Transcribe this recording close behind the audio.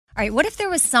All right, what if there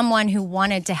was someone who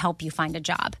wanted to help you find a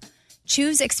job?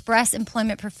 Choose Express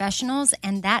Employment Professionals,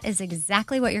 and that is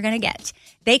exactly what you're going to get.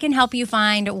 They can help you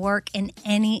find work in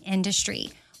any industry.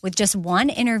 With just one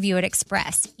interview at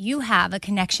Express, you have a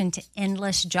connection to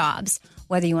endless jobs.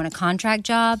 Whether you want a contract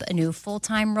job, a new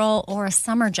full-time role, or a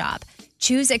summer job,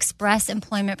 choose Express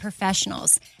Employment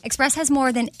Professionals. Express has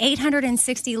more than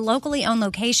 860 locally owned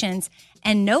locations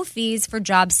and no fees for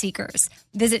job seekers.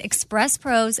 Visit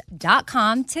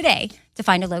expresspros.com today to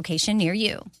find a location near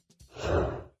you.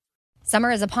 Summer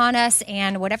is upon us,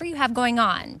 and whatever you have going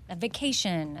on, a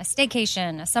vacation, a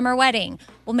staycation, a summer wedding,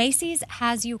 well, Macy's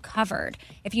has you covered.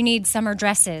 If you need summer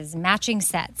dresses, matching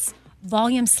sets,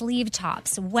 volume sleeve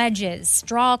tops, wedges,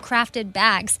 straw-crafted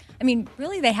bags,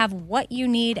 really they have what you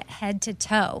need head to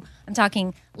toe. I'm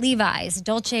talking Levi's,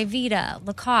 Dolce Vita,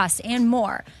 Lacoste, and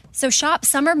more. So shop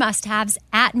summer must-haves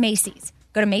at Macy's.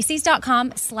 Go to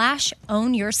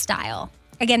Macys.com/ownyourstyle.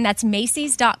 Again, that's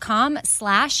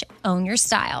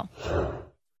Macys.com/ownyourstyle.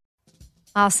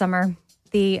 Summer,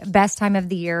 the best time of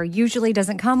the year, usually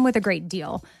doesn't come with a great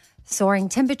deal. Soaring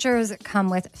temperatures come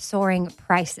with soaring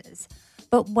prices.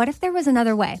 But what if there was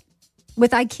another way?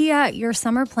 With IKEA, your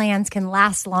summer plans can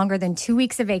last longer than 2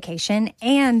 weeks of vacation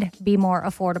and be more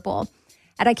affordable.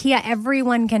 At IKEA,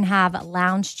 everyone can have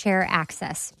lounge chair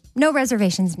access. No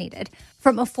reservations needed.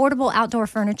 From affordable outdoor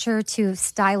furniture to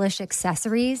stylish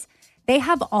accessories, they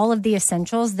have all of the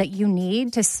essentials that you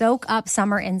need to soak up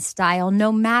summer in style,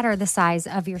 no matter the size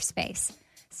of your space.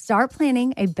 Start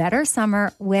planning a better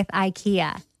summer with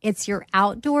IKEA. It's your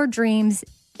outdoor dreams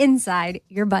inside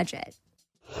your budget.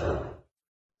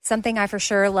 Something I for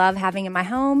sure love having in my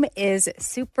home is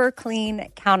super clean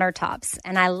countertops,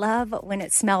 and I love when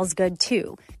it smells good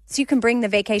too. So you can bring the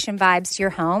vacation vibes to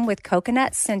your home with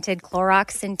coconut-scented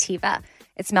Clorox Scentiva.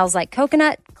 It smells like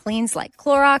coconut, cleans like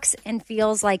Clorox, and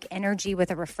feels like energy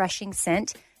with a refreshing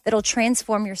scent that'll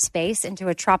transform your space into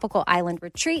a tropical island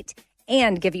retreat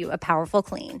and give you a powerful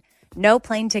clean. No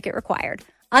plane ticket required.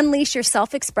 Unleash your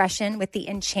self-expression with the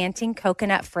enchanting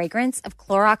coconut fragrance of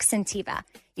Clorox Scentiva.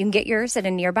 You can get yours at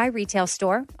a nearby retail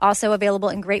store, also available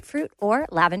in grapefruit or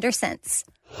lavender scents.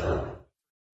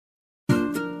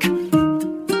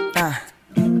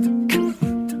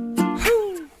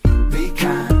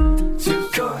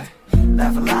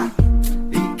 Laugh a lot,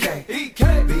 EK,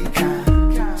 be kind,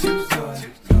 choose joy,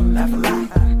 laugh a lot,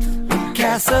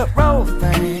 casserole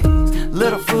things,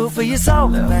 little food for your soul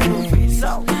things.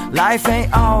 Life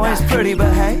ain't always pretty,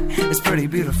 but hey, it's pretty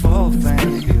beautiful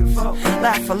things.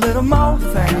 Laugh a little more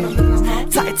things,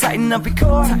 tighten up your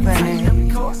core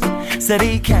things. Said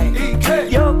EK,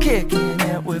 you're kicking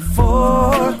it with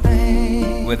 4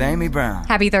 things. With Amy Brown.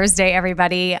 Happy Thursday,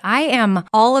 everybody. I am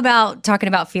all about talking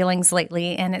about feelings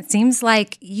lately, and it seems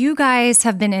like you guys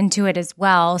have been into it as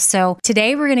well. So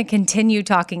today we're going to continue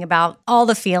talking about all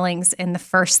the feelings in the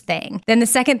first thing. Then the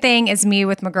second thing is me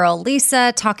with my girl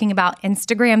Lisa talking about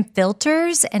Instagram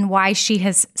filters and why she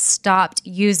has stopped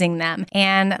using them.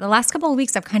 And the last couple of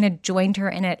weeks I've kind of joined her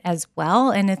in it as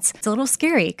well, and it's a little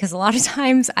scary because a lot of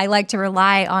times I like to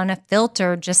rely on a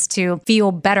filter just to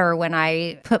feel better when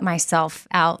I put myself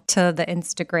out to the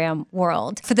Instagram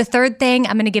world. For the third thing,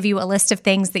 I'm going to give you a list of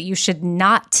things that you should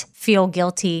not feel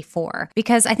guilty for,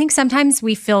 because I think sometimes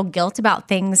we feel guilt about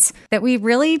things that we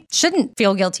really shouldn't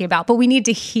feel guilty about, but we need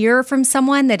to hear from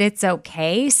someone that it's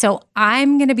okay. So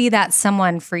I'm going to be that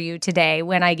someone for you today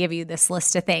when I give you this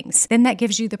list of things. Then that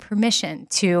gives you the permission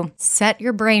to set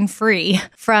your brain free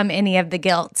from any of the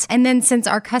guilt. And then since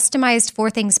our customized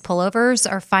 4 Things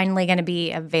pullovers are finally going to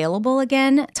be available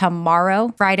again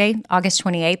tomorrow, Friday, August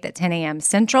 28th at 10 a.m.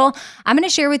 Central, I'm going to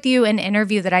share with you an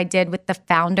interview that I did with the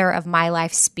founder of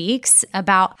myLIFEspeaks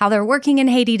about how they're working in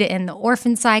Haiti to end the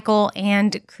orphan cycle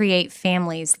and create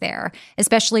families there,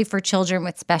 especially for children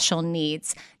with special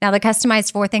needs. Now, the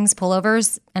customized 4 Things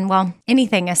pullovers and, well,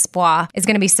 anything Espoir is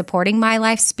going to be supporting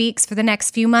myLIFEspeaks for the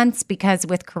next few months because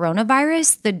with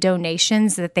coronavirus, the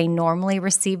donations that they normally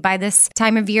receive by this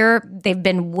time of year, they've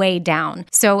been way down.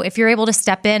 So if you're able to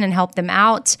step in and help them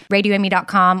out,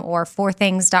 radioamy.com or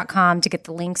 4things.com to get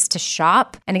the links to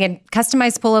shop. And again,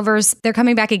 customized pullovers, they're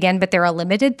coming back again, but they're a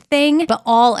limited thing. But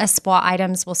all Espoir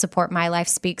items will support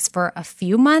myLIFEspeaks for a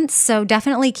few months. So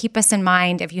definitely keep us in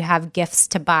mind if you have gifts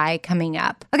to buy coming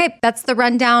up. Okay, that's the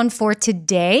rundown for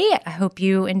today. I hope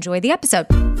you enjoy the episode.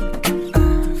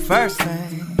 First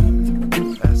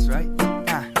thing, that's right.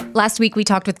 Last week, we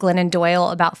talked with Glennon Doyle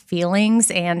about feelings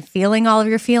and feeling all of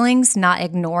your feelings, not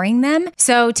ignoring them.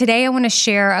 So today I want to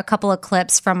share a couple of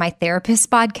clips from my therapist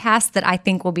podcast that I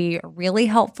think will be really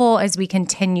helpful as we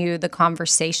continue the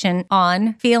conversation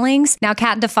on feelings. Now,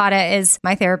 Kat DeFada is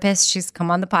my therapist. She's come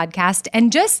on the podcast.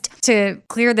 And just to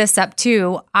clear this up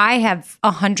too, I have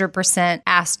 100%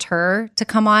 asked her to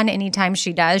come on anytime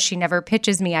she does. She never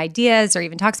pitches me ideas or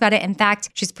even talks about it. In fact,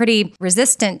 she's pretty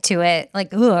resistant to it.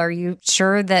 Like, oh, are you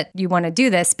sure that you want to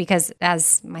do this? Because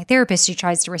as my therapist, she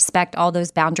tries to respect all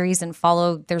those boundaries and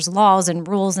follow, there's laws and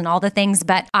rules and all the things.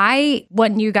 But I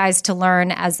want you guys to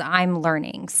learn as I'm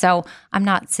learning. So I'm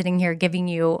not sitting here giving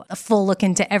you a full look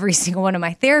into every single one of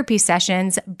my therapy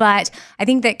sessions, but I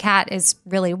think that Kat is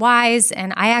really wise.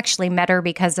 And I actually met her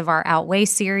because of our Outweigh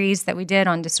series that we did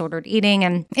on disordered eating.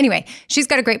 And anyway, she's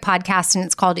got a great podcast and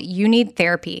it's called You Need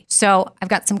Therapy. So I've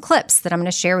got some clips that I'm going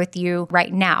to share with you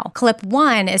right now. Clip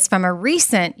 1 is from a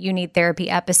recent You Need Therapy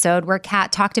episode where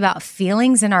Kat talked about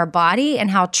feelings in our body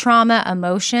and how trauma,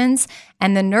 emotions,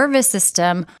 and the nervous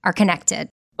system are connected.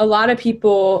 A lot of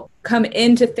people come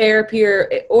into therapy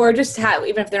or just have,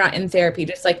 even if they're not in therapy,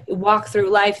 just like walk through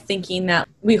life thinking that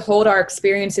we hold our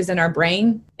experiences in our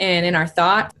brain and in our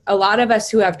thought. A lot of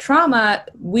us who have trauma,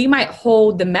 we might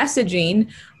hold the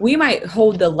messaging, we might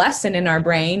hold the lesson in our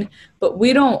brain, but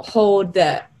we don't hold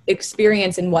the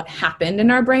experience and what happened in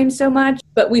our brain so much,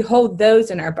 but we hold those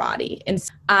in our body. And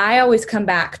I always come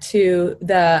back to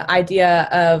the idea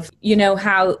of, you know,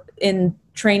 how in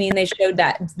training they showed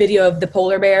that video of the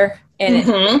polar bear,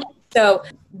 and so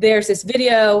there's this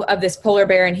video of this polar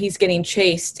bear and he's getting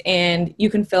chased, and you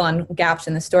can fill in gaps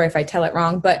in the story if I tell it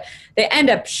wrong, but they end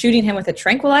up shooting him with a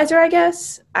tranquilizer, I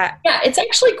guess. Yeah, it's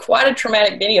actually quite a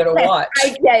traumatic video to watch.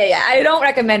 Yeah. I don't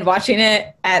recommend watching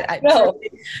it. No.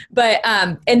 But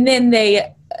and then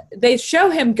they show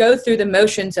him go through the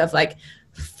motions of like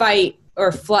fight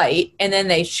or flight, and then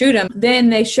they shoot him. Then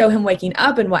they show him waking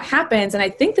up and what happens. And I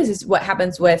think this is what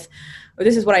happens with, or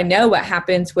this is what I know what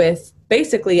happens with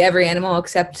basically every animal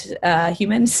except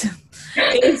humans,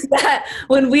 is that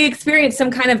when we experience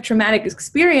some kind of traumatic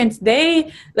experience,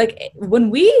 when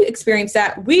we experience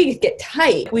that, we get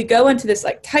tight. We go into this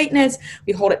like tightness,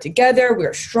 we hold it together,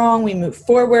 we're strong, we move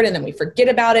forward, and then we forget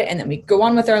about it, and then we go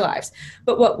on with our lives.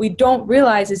 But what we don't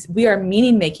realize is we are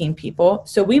meaning-making people.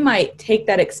 So we might take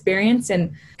that experience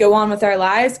and go on with our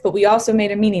lives, but we also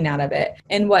made a meaning out of it.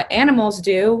 And what animals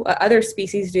do, other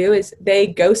species do, is they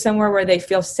go somewhere where they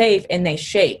feel safe and they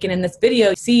shake. And in this video,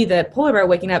 you see the polar bear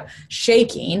waking up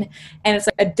shaking, and it's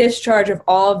like a discharge of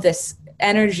all of this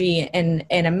energy and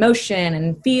emotion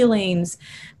and feelings,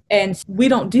 and we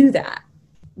don't do that.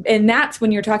 And that's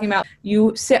when you're talking about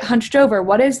you sit hunched over.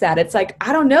 What is that? It's like,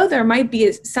 I don't know, there might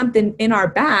be something in our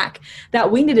back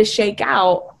that we need to shake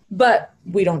out, but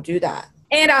we don't do that.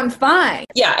 And I'm fine.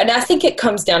 Yeah, and I think it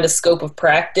comes down to scope of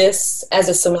practice. As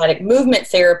a somatic movement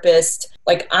therapist,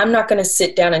 like, I'm not going to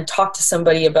sit down and talk to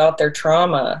somebody about their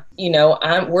trauma. You know,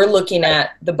 we're looking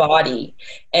at the body.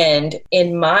 And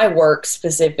in my work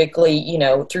specifically, you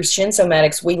know, through Shin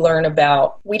Somatics, we learn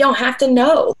about, we don't have to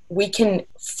know. We can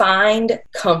find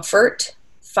comfort,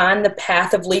 find the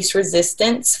path of least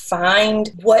resistance,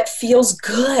 find what feels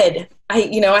good.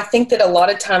 I think that a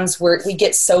lot of times we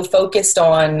get so focused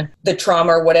on the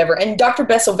trauma or whatever. And Dr.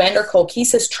 Bessel van der Kolk, he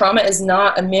says trauma is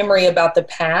not a memory about the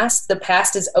past. The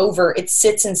past is over. It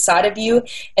sits inside of you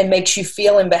and makes you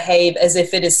feel and behave as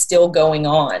if it is still going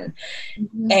on.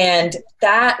 Mm-hmm. And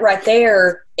that right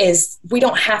there is, we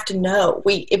don't have to know.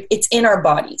 It's in our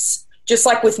bodies. Just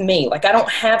like with me, like I don't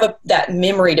have that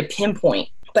memory to pinpoint,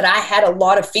 but I had a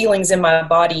lot of feelings in my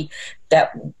body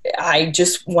that I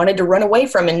just wanted to run away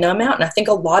from and numb out. And I think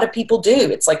a lot of people do.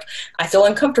 It's like, I feel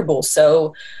uncomfortable,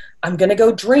 so I'm going to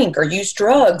go drink or use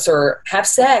drugs or have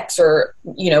sex or,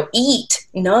 eat,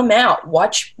 numb out,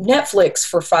 watch Netflix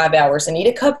for 5 hours and eat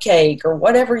a cupcake or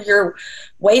whatever your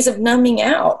ways of numbing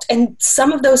out. And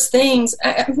some of those things,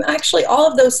 actually all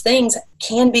of those things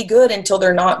can be good until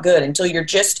they're not good, until you're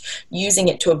just using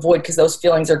it to avoid, because those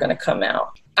feelings are going to come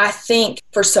out. I think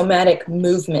for somatic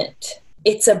movement,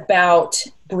 it's about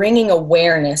bringing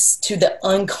awareness to the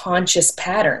unconscious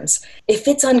patterns. If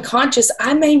it's unconscious,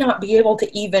 I may not be able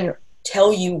to even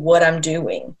tell you what I'm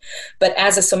doing. But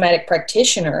as a somatic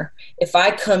practitioner, if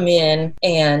I come in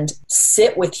and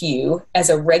sit with you as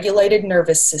a regulated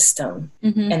nervous system,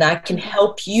 mm-hmm. and I can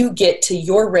help you get to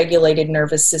your regulated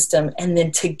nervous system, and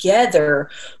then together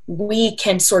we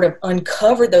can sort of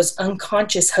uncover those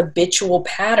unconscious habitual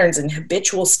patterns and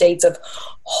habitual states of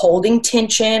holding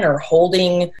tension or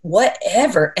holding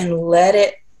whatever, and let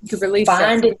it To release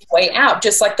find it. its way out,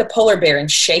 just like the polar bear,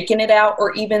 and shaking it out,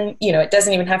 or even, it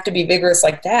doesn't even have to be vigorous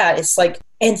like that. It's like,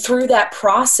 and through that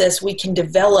process, we can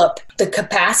develop the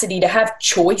capacity to have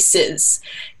choices.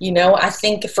 I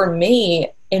think for me,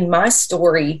 in my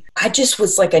story, I just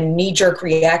was like a knee-jerk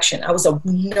reaction. I was a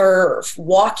nerve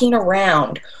walking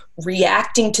around,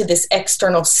 reacting to this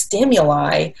external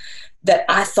stimuli that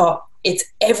I thought it's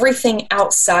everything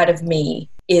outside of me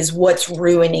is what's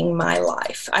ruining my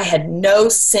life. I had no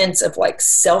sense of like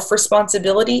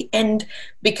self-responsibility, and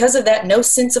because of that, no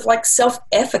sense of like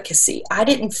self-efficacy. I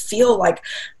didn't feel like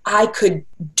I could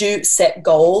set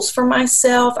goals for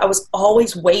myself. I was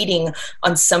always waiting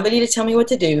on somebody to tell me what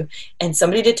to do and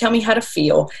somebody to tell me how to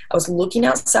feel. I was looking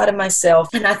outside of myself,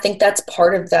 and I think that's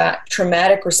part of that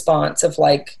traumatic response of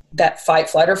like that fight,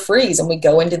 flight, or freeze, and we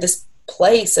go into this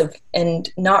place of,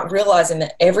 and not realizing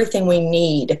that everything we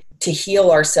need to heal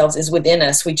ourselves is within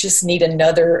us. We just need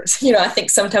another, I think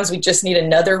sometimes we just need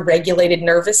another regulated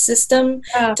nervous system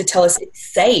to tell us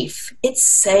it's safe. It's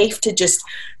safe to just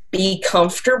be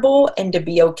comfortable and to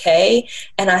be okay.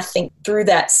 And I think through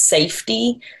that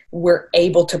safety, we're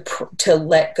able to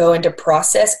let go and to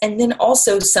process. And then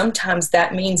also sometimes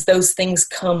that means those things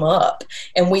come up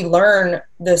and we learn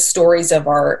the stories of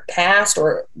our past,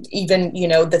 or even,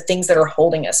 the things that are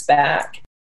holding us back.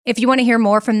 If you want to hear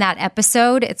more from that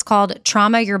episode, it's called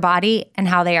Trauma, Your Body, and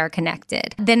How They Are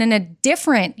Connected. Then in a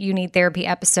different You Need Therapy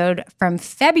episode from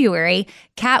February,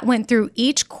 Kat went through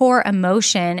each core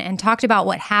emotion and talked about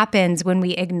what happens when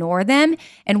we ignore them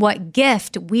and what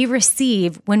gift we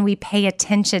receive when we pay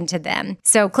attention to them.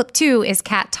 So clip 2 is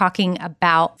Kat talking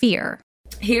about fear.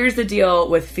 Here's the deal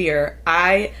with fear.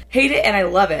 I hate it and I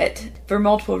love it for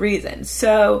multiple reasons.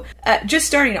 So just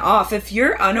starting off, if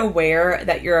you're unaware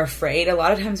that you're afraid, a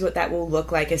lot of times what that will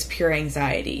look like is pure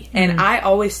anxiety. And I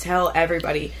always tell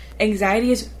everybody,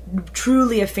 anxiety is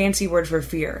truly a fancy word for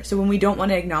fear. So when we don't want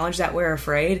to acknowledge that we're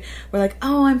afraid, we're like,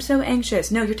 oh, I'm so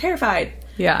anxious. No, you're terrified.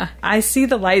 Yeah. I see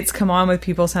the lights come on with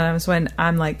people sometimes when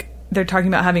I'm like, they're talking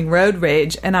about having road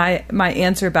rage, and my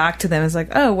answer back to them is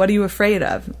like, oh, what are you afraid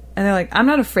of? And they're like, I'm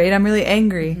not afraid, I'm really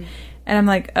angry. Mm-hmm. And I'm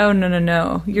like, oh,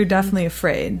 no, you're definitely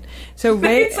afraid. So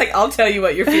it's like, I'll tell you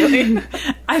what you're feeling.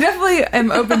 I definitely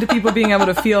am open to people being able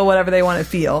to feel whatever they want to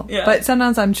feel. Yeah. But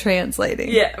sometimes I'm translating.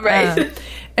 Yeah, right.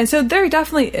 And so there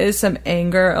definitely is some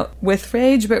anger with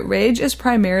rage, but rage is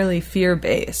primarily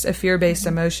fear-based, a fear-based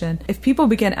emotion. If people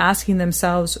begin asking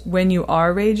themselves when you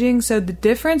are raging, so the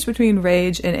difference between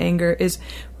rage and anger is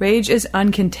rage is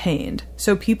uncontained.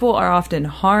 So people are often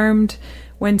harmed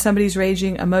when somebody's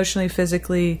raging emotionally,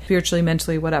 physically, spiritually,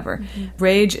 mentally, whatever. Mm-hmm.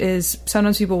 Rage is,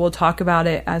 sometimes people will talk about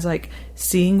it as like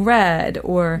seeing red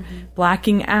or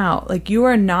blacking out. Like you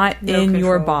are not in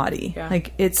your body. Yeah.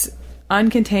 Like it's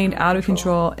uncontained, out of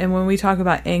control. And when we talk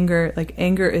about anger, like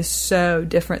anger is so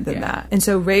different than that. And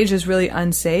so rage is really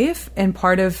unsafe, and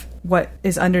part of what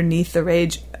is underneath the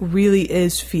rage really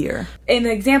is fear. An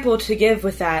example to give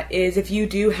with that is if you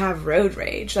do have road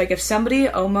rage, like if somebody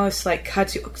almost like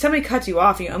cuts you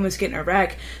off, you almost get in a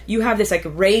wreck, you have this like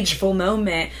rageful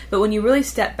moment, but when you really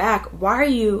step back,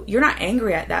 you're not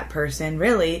angry at that person,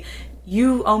 really.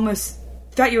 You almost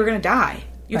thought you were going to die.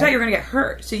 You thought you were going to get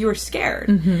hurt, so you were scared.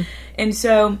 Mm-hmm. And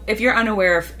so if you're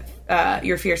unaware of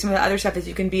your fear, some of the other stuff is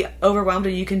you can be overwhelmed or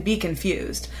you can be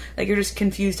confused. Like you're just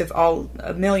confused of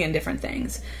a million different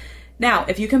things. Now,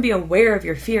 if you can be aware of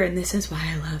your fear, and this is why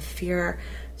I love fear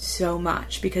so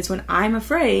much, because when I'm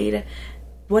afraid,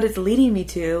 what it's leading me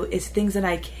to is things that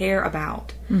I care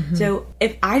about. Mm-hmm. So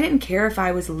if I didn't care if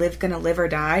I was going to live or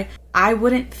die, I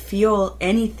wouldn't feel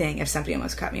anything if somebody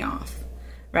almost cut me off.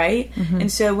 Right? Mm-hmm.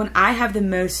 And so when I have the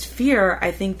most fear,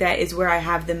 I think that is where I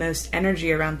have the most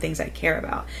energy around things I care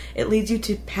about. It leads you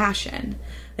to passion.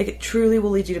 Like it truly will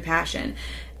lead you to passion.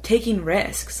 Taking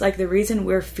risks. Like the reason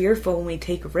we're fearful when we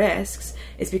take risks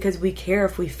is because we care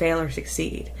if we fail or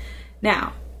succeed.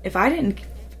 Now, if I didn't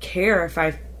care if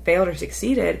I failed or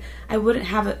succeeded, I wouldn't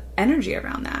have energy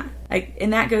around that. Like,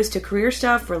 and that goes to career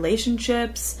stuff,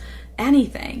 relationships,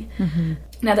 anything. Mm-hmm.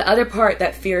 Now, the other part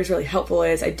that fear is really helpful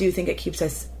is I do think it keeps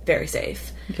us very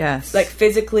safe. Yes. Like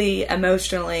physically,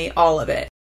 emotionally, all of it.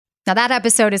 Now, that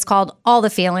episode is called All the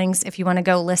Feelings, if you want to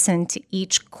go listen to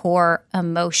each core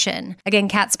emotion. Again,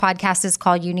 Kat's podcast is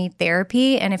called You Need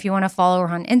Therapy. And if you want to follow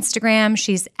her on Instagram,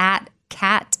 she's at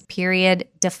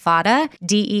Kat.Defatta,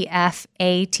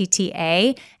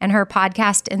 Defatta. And her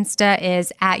podcast Insta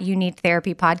is at You Need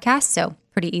Therapy Podcast. So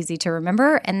pretty easy to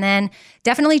remember. And then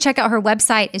definitely check out her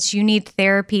website. It's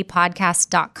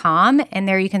youneedtherapypodcast.com. And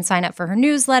there you can sign up for her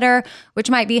newsletter, which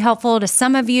might be helpful to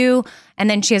some of you. And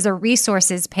then she has a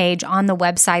resources page on the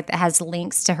website that has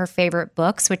links to her favorite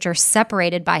books, which are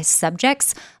separated by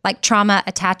subjects like trauma,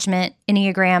 attachment,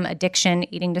 Enneagram, addiction,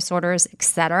 eating disorders,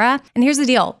 etc. And here's the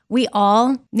deal. We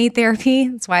all need therapy.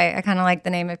 That's why I kind of like the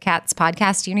name of Kat's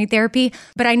podcast, You Need Therapy.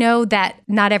 But I know that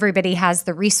not everybody has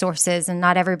the resources and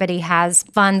not everybody has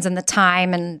funds and the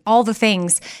time and all the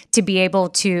things to be able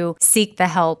to seek the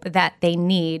help that they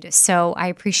need. So I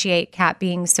appreciate Kat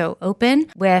being so open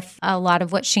with a lot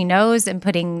of what she knows and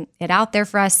putting it out there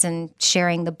for us and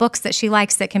sharing the books that she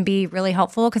likes that can be really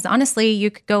helpful. Because honestly,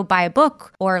 you could go buy a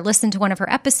book or listen to one of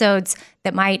her episodes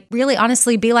that might really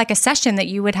honestly be like a session that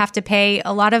you would have to pay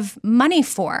a lot of money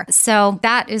for. So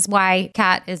that is why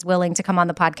Kat is willing to come on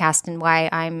the podcast and why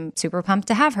I'm super pumped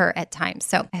to have her at times.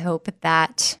 So I hope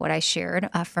that what I shared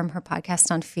from her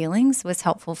podcast on feelings was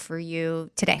helpful for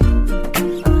you today.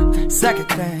 Second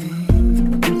thing.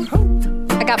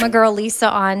 I got my girl Lisa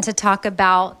on to talk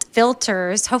about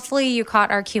filters. Hopefully you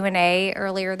caught our Q&A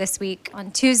earlier this week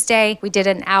on Tuesday. We did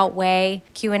an Outweigh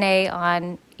Q&A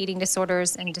on eating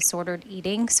disorders and disordered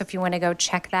eating. So if you want to go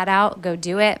check that out, go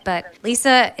do it. But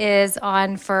Lisa is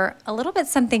on for a little bit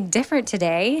something different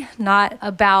today, not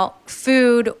about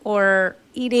food or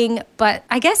eating, but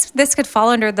I guess this could fall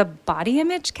under the body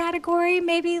image category,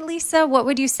 maybe, Lisa? What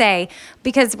would you say?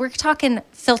 Because we're talking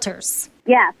filters.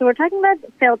 Yeah, so we're talking about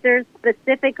filters,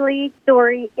 specifically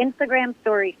Instagram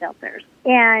story filters.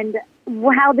 And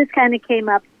how this kind of came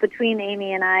up between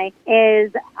Amy and I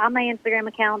is on my Instagram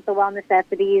account, The Well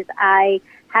Necessities, I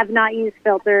have not used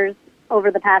filters over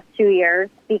the past 2 years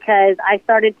because I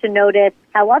started to notice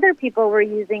how other people were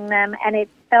using them, and it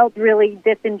felt really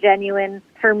disingenuous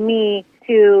for me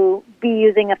to be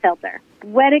using a filter.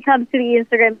 When it comes to the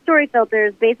Instagram story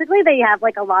filters, basically they have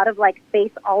like a lot of like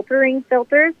face altering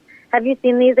filters. Have you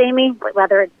seen these, Amy?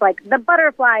 Whether it's like the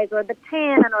butterflies or the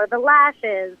tan or the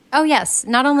lashes. Oh, yes.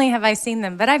 Not only have I seen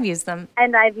them, but I've used them.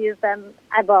 And I've used them.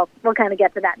 We'll kind of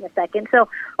get to that in a second. So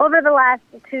over the last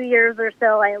 2 years or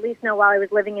so, I at least know while I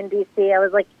was living in D.C., I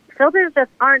was like, filters just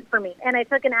aren't for me. And I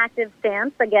took an active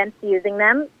stance against using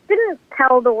them. Didn't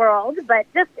tell the world, but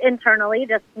just internally,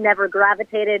 just never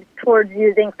gravitated towards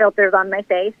using filters on my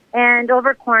face. And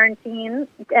over quarantine,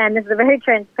 and this is a very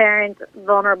transparent,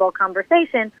 vulnerable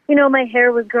conversation, my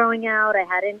hair was growing out. I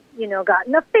hadn't,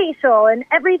 gotten a facial and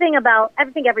I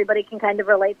think everybody can kind of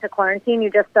relate to quarantine. You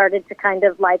just started to kind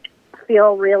of like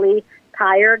feel really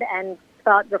tired and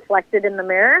thought reflected in the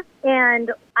mirror.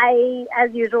 And I,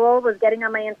 as usual, was getting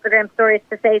on my Instagram stories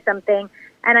to say something,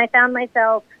 and I found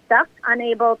myself stuck,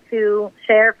 unable to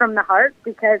share from the heart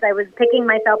because I was picking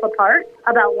myself apart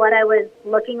about what I was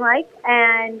looking like.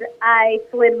 And I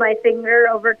slid my finger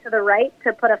over to the right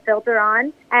to put a filter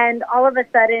on, and all of a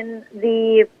sudden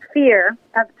the fear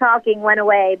of talking went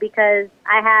away because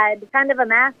I had kind of a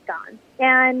mask on.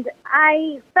 And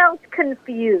I felt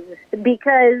confused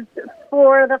because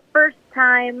for the first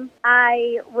time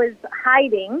I was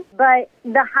hiding, but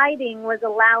the hiding was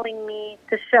allowing me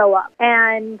to show up.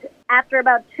 And after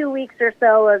about 2 weeks or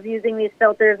so of using these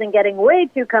filters and getting way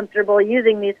too comfortable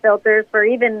using these filters for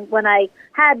even when I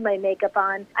had my makeup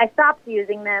on, I stopped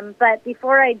using them. But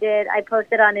before I did, I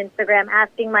posted on Instagram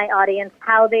asking my audience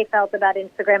how they felt about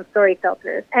Instagram story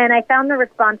filters. And I found the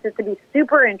responses to be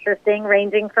super interesting,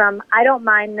 ranging from I don't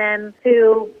mind them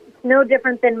to no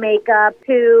different than makeup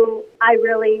to I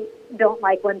really don't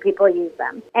like when people use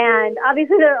them. And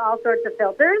obviously there are all sorts of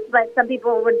filters, but some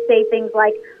people would say things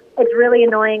like, it's really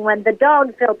annoying when the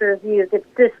dog filter is used. It's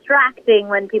distracting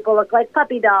when people look like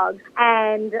puppy dogs.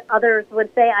 And others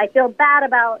would say, I feel bad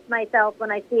about myself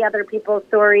when I see other people's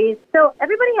stories. So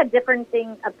everybody had different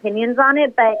opinions on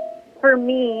it, but for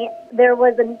me, there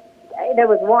was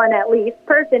one at least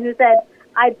person who said,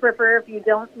 I'd prefer if you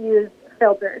don't use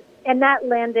filters. And that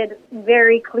landed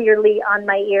very clearly on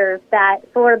my ears that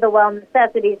for the Well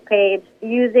Necessities page,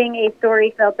 using a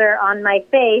story filter on my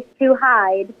face to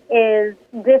hide is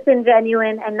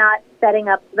disingenuous and not setting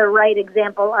up the right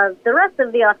example of the rest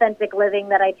of the authentic living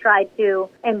that I try to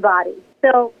embody.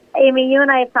 So, Amy, you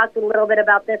and I have talked a little bit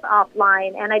about this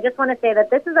offline, and I just want to say that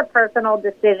this is a personal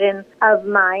decision of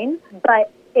mine,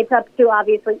 but it's up to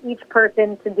obviously each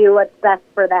person to do what's best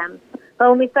for them. But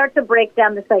when we start to break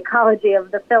down the psychology of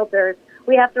the filters,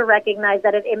 we have to recognize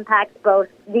that it impacts both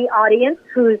the audience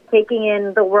who's taking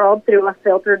in the world through a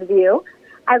filtered view,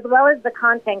 as well as the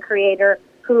content creator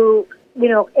who,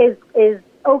 is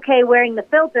okay wearing the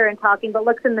filter and talking, but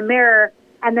looks in the mirror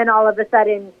and then all of a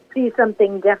sudden sees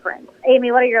something different.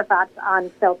 Amy, what are your thoughts on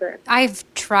filters? I've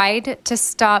tried tried to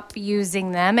stop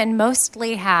using them and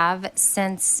mostly have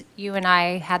since you and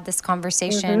I had this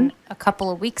conversation a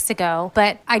couple of weeks ago.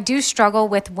 But I do struggle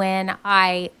with when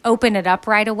I open it up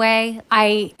right away.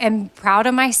 I am proud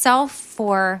of myself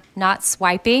for not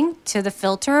swiping to the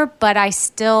filter, but I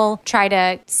still try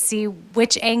to see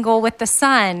which angle with the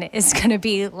sun is going to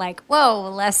be like, whoa,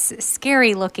 less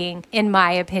scary looking, in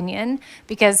my opinion,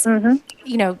 because,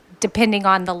 you know, depending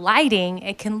on the lighting,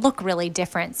 it can look really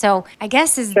different. So I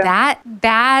guess is that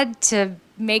bad to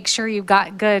make sure you've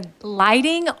got good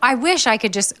lighting? I wish I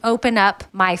could just open up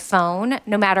my phone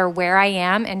no matter where I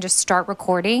am and just start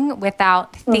recording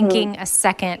without thinking a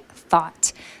second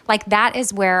thought. Like that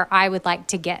is where I would like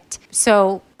to get.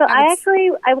 So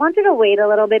I wanted to wait a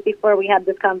little bit before we had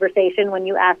this conversation when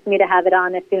you asked me to have it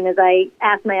on as soon as I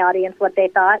asked my audience what they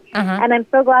thought. And I'm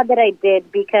so glad that I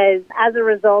did, because as a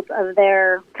result of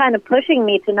their kind of pushing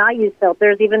me to not use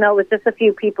filters, even though it was just a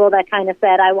few people that kind of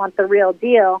said, I want the real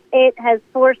deal, it has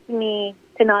forced me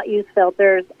to not use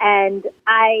filters, and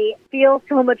I feel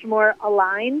so much more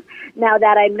aligned now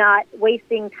that I'm not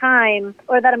wasting time,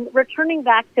 or that I'm returning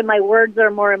back to my words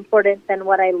are more important than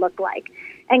what I look like.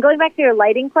 And going back to your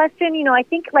lighting question, you know, I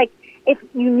think like if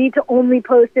you need to only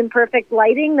post in perfect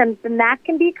lighting, then that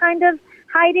can be kind of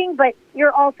hiding, but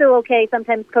you're also okay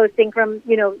sometimes posting from,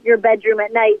 you know, your bedroom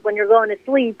at night when you're going to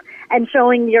sleep and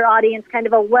showing your audience kind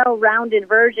of a well-rounded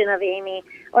version of Amy.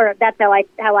 Or that's how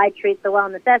I treat the well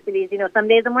necessities. You know, some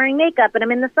days I'm wearing makeup and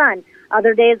I'm in the sun.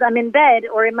 Other days I'm in bed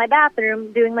or in my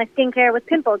bathroom doing my skincare with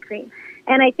pimple cream.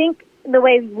 And I think the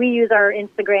way we use our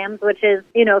Instagrams, which is,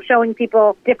 you know, showing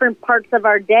people different parts of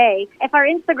our day, if our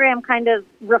Instagram kind of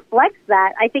reflects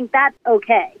that, I think that's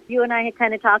okay. You and I had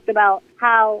kind of talked about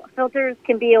how filters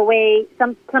can be a way,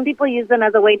 some people use them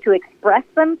as a way to express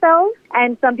themselves,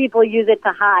 and some people use it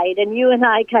to hide. And you and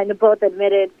I kind of both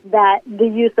admitted that the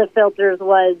use of filters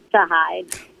was to hide.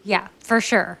 Yeah, for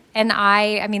sure. And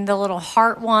I mean, the little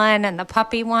heart one and the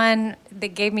puppy one that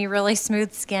gave me really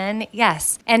smooth skin.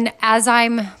 Yes. And as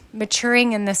I'm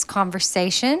maturing in this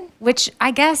conversation, which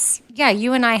I guess, yeah,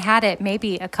 you and I had it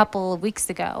maybe a couple of weeks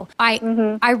ago. I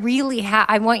really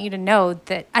I want you to know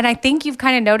that, and I think you've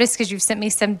kind of noticed because you've sent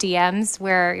me some DMs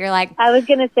where you're like, I was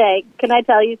going to say, can I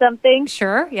tell you something?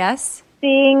 Sure. Yes.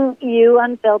 Seeing you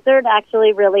unfiltered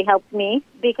actually really helped me,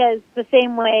 because the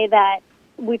same way that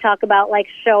we talk about like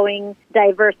showing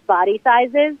diverse body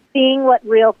sizes, seeing what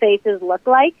real faces look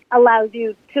like allows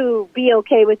you to be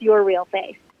okay with your real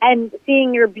face. And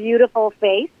seeing your beautiful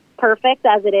face, perfect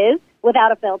as it is,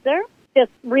 without a filter, just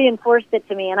reinforced it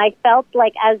to me. And I felt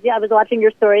like as I was watching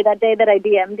your story that day that I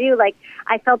DM'd you, like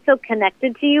I felt so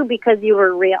connected to you because you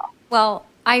were real. Well,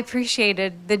 I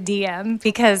appreciated the DM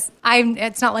because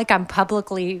it's not like I'm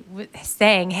publicly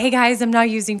saying, hey guys, I'm not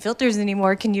using filters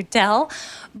anymore. Can you tell?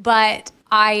 But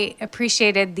I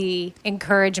appreciated the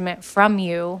encouragement from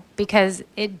you because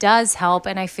it does help.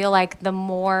 And I feel like the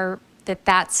more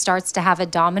that starts to have a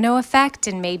domino effect,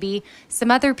 and maybe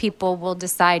some other people will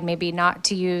decide maybe not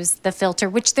to use the filter,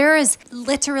 which there is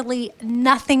literally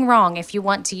nothing wrong if you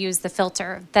want to use the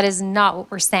filter. That is not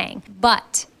what we're saying.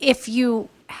 But if you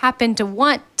happen to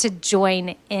want to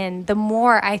join in, the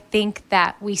more I think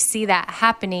that we see that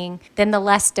happening, then the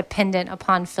less dependent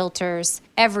upon filters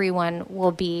everyone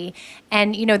will be.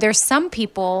 And, you know, there's some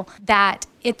people that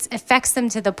it affects them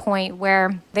to the point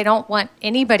where they don't want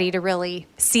anybody to really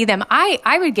see them.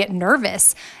 I would get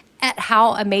nervous at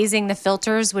how amazing the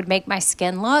filters would make my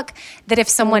skin look, that if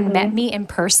someone met me in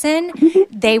person,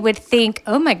 they would think,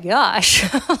 oh my gosh,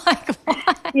 like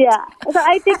what? Yeah. So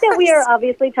I think that we are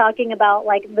obviously talking about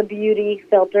like the beauty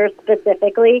filters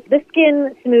specifically. The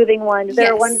skin smoothing ones,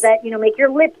 there are ones that, you know, make your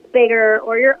lips bigger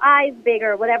or your eyes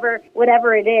bigger,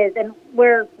 whatever it is. And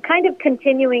we're kind of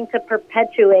continuing to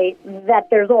perpetuate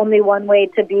that there's only one way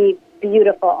to be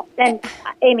beautiful. And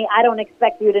Amy, I don't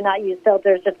expect you to not use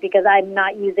filters just because I'm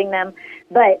not using them.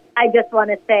 But I just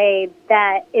want to say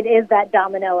that it is that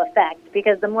domino effect,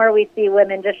 because the more we see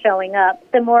women just showing up,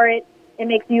 the more it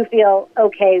makes you feel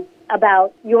okay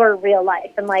about your real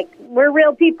life. And like, we're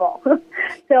real people.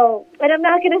 So, and I'm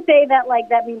not going to say that like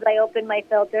that means I open my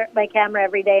camera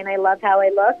every day and I love how I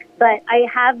look, but I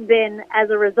have been, as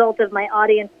a result of my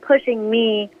audience pushing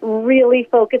me, really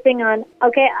focusing on,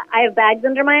 okay, I have bags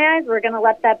under my eyes, we're going to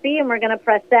let that be, and we're going to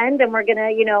press send, and we're going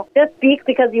to, you know, just speak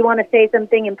because you want to say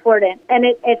something important. And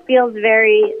it feels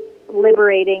very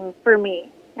liberating for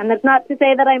me. And that's not to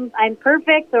say that I'm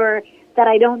perfect or that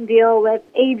I don't deal with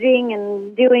aging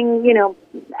and doing, you know,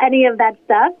 any of that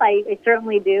stuff. I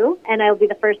certainly do, and I'll be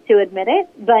the first to admit it.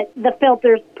 But the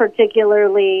filters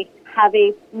particularly have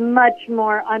a much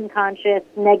more unconscious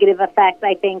negative effect,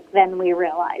 I think, than we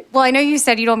realize. Well, I know you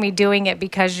said you don't be doing it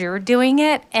because you're doing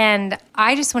it, and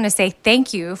I just want to say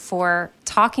thank you for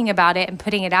talking about it and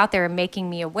putting it out there and making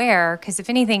me aware, because if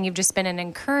anything, you've just been an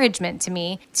encouragement to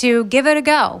me to give it a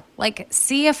go. Like,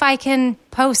 see if I can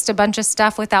post a bunch of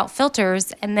stuff without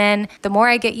filters, and then the more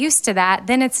I get used to that,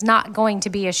 then it's not going to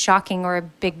be as shocking or a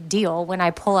big deal when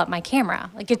I pull up my camera.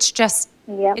 Like, it's just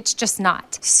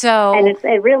not. So, and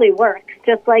it really works.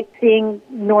 Just like seeing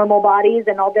normal bodies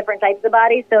and all different types of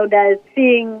bodies, so does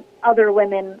seeing other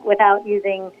women without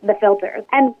using the filters.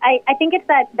 And I think it's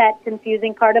that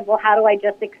confusing part of, well, how do I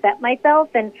just accept myself?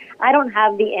 And I don't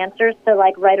have the answers to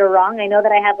like right or wrong. I know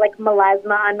that I have like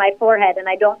melasma on my forehead and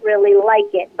I don't really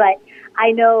like it, but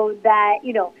I know that,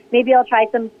 maybe I'll try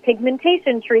some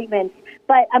pigmentation treatments.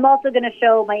 But I'm also going to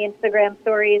show my Instagram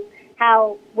stories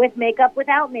how with makeup,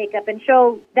 without makeup, and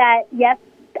show that, yes,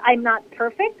 I'm not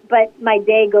perfect, but my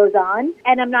day goes on,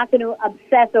 and I'm not going to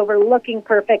obsess over looking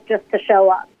perfect just to show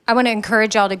up. I want to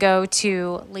encourage y'all to go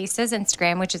to Lisa's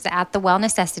Instagram, which is at The Well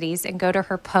Necessities, and go to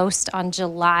her post on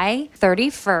July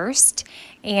 31st.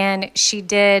 And she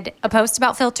did a post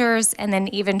about filters and then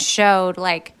even showed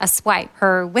like a swipe,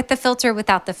 her with the filter,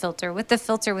 without the filter, with the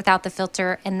filter, without the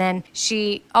filter. And then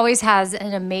she always has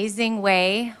an amazing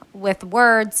way with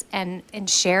words and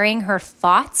sharing her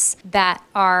thoughts that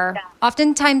are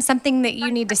oftentimes something that you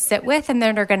need to sit with and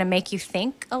then are going to make you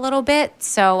think a little bit.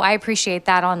 So I appreciate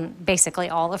that on basically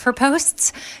all of her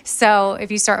posts. So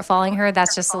if you start following her,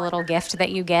 that's just a little gift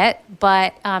that you get.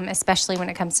 But especially when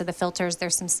it comes to the filters,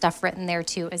 there's some stuff written there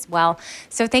too as well.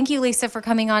 So thank you, Lisa, for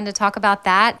coming on to talk about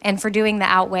that and for doing the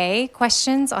Outweigh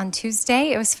questions on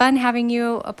Tuesday. It was fun having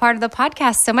you a part of the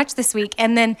podcast so much this week.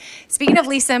 And then speaking of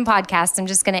Lisa and podcasts, I'm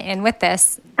just going to end with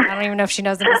this. I don't even know if she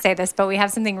knows I'm going to say this, but we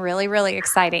have something really, really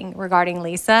exciting regarding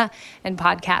Lisa and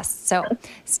podcasts. So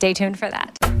stay tuned for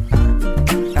that.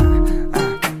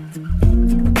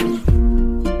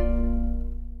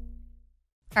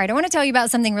 All right, I want to tell you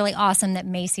about something really awesome that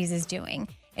Macy's is doing.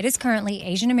 It is currently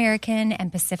Asian American and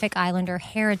Pacific Islander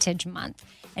Heritage Month,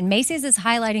 and Macy's is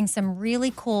highlighting some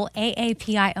really cool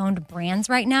AAPI-owned brands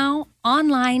right now,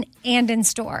 online and in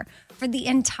store. For the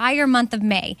entire month of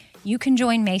May, you can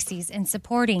join Macy's in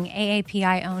supporting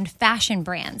AAPI-owned fashion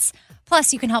brands.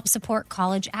 Plus, you can help support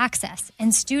college access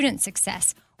and student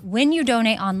success when you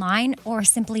donate online or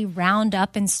simply round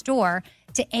up in store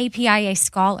to APIA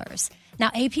scholars. Now,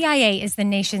 APIA is the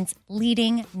nation's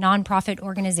leading nonprofit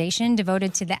organization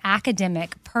devoted to the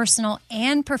academic, personal,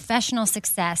 and professional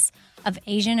success of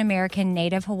Asian American,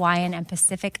 Native Hawaiian, and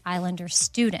Pacific Islander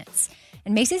students.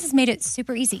 And Macy's has made it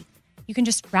super easy. You can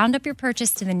just round up your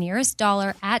purchase to the nearest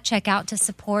dollar at checkout to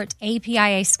support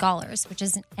APIA Scholars, which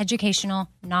is an educational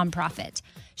nonprofit.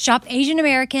 Shop Asian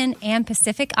American and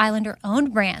Pacific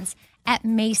Islander-owned brands at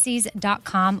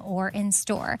Macy's.com or in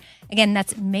store. Again,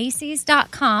 that's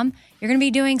Macy's.com. You're going to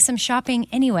be doing some shopping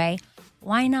anyway.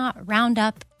 Why not round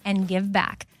up and give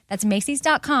back? That's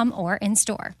Macy's.com or in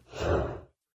store.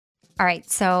 All right,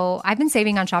 so I've been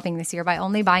saving on shopping this year by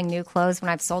only buying new clothes when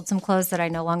I've sold some clothes that I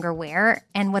no longer wear.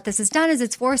 And what this has done is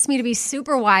it's forced me to be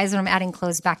super wise when I'm adding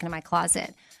clothes back into my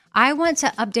closet. I want to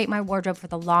update my wardrobe for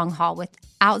the long haul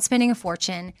without spending a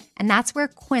fortune, and that's where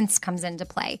Quince comes into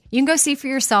play. You can go see for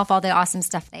yourself all the awesome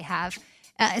stuff they have,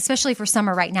 especially for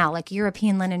summer right now, like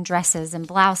European linen dresses and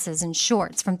blouses and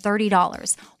shorts from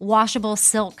 $30, washable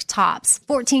silk tops,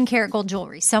 14-karat gold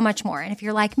jewelry, so much more. And if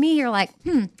you're like me, you're like,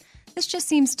 this just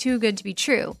seems too good to be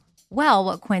true. Well,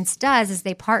 what Quince does is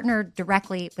they partner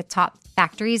directly with top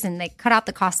factories, and they cut out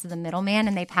the cost of the middleman,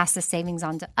 and they pass the savings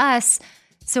on to us.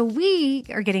 So we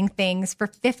are getting things for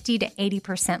 50 to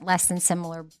 80% less than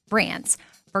similar brands.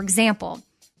 For example,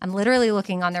 I'm literally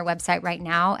looking on their website right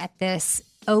now at this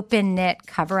open knit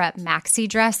cover-up maxi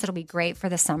dress that'll be great for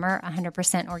the summer,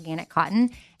 100% organic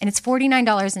cotton, and it's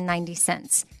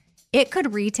 $49.90. It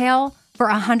could retail for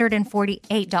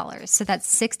 $148, so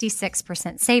that's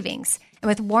 66% savings. And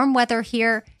with warm weather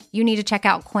here, you need to check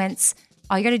out Quince.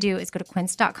 All you got to do is go to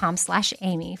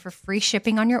quince.com/Amy for free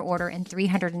shipping on your order and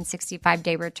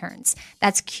 365-day returns.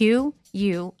 That's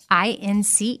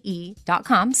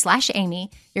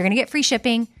QUINCE.com/Amy. You're going to get free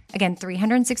shipping. Again,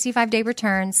 365-day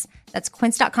returns. That's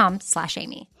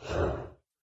quince.com/Amy.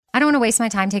 I don't want to waste my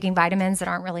time taking vitamins that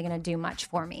aren't really going to do much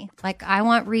for me. Like, I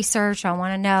want research. I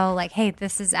want to know, like, hey,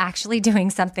 this is actually doing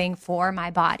something for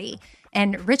my body.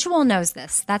 And Ritual knows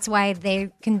this. That's why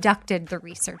they conducted the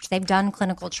research. They've done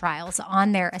clinical trials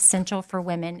on their Essential for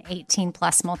Women 18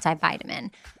 Plus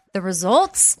multivitamin. The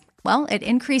results, Well, it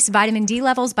increased vitamin D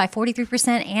levels by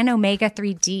 43% and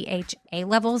omega-3 DHA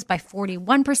levels by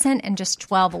 41% in just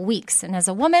 12 weeks. And as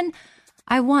a woman,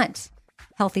 I want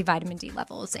healthy vitamin D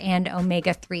levels and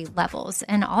omega-3 levels.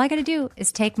 And all I got to do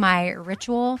is take my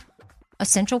Ritual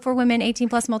Essential for Women 18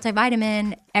 Plus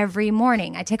multivitamin every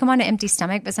morning. I take them on an empty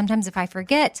stomach, but sometimes if I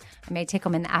forget, I may take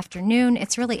them in the afternoon.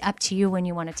 It's really up to you when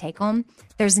you want to take them.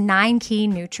 There's 9 key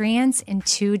nutrients in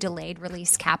 2 delayed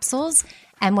release capsules.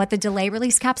 And what the delayed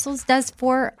release capsules does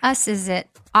for us is it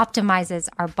optimizes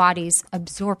our body's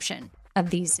absorption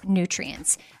of these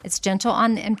nutrients. It's gentle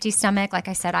on the empty stomach. Like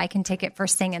I said, I can take it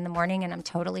first thing in the morning and I'm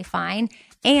totally fine.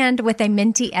 And with a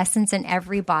minty essence in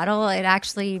every bottle, it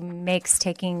actually makes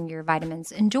taking your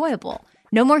vitamins enjoyable.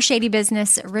 No more shady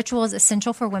business. Ritual is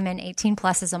Essential for Women 18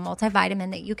 Plus is a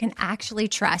multivitamin that you can actually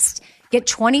trust. Get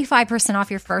 25% off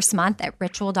your first month at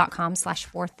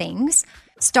ritual.com/4things.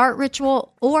 Start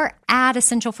Ritual or add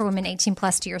Essential for Women 18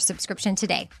 Plus to your subscription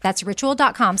today. That's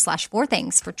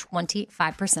ritual.com/4things for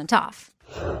 25% off.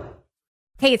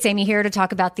 Hey, it's Amy here to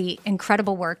talk about the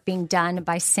incredible work being done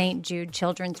by St. Jude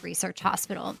Children's Research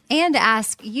Hospital and to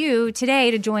ask you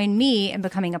today to join me in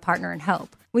becoming a partner in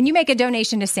hope. When you make a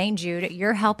donation to St. Jude,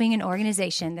 you're helping an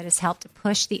organization that has helped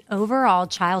push the overall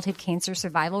childhood cancer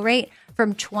survival rate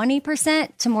from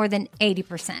 20% to more than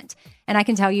 80%. And I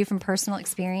can tell you from personal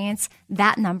experience,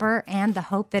 that number and the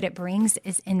hope that it brings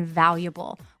is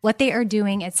invaluable. What they are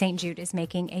doing at St. Jude is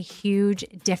making a huge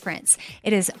difference.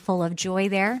 It is full of joy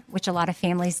there, which a lot of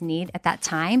families need at that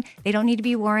time. They don't need to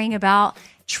be worrying about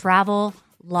travel,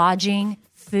 lodging,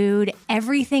 food.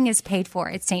 Everything is paid for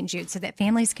at St. Jude so that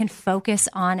families can focus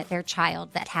on their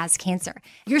child that has cancer.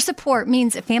 Your support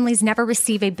means that families never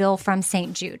receive a bill from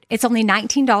St. Jude. It's only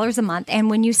 $19 a month, and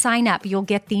when you sign up, you'll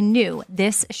get the new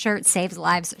This Shirt Saves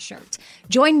Lives shirt.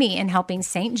 Join me in helping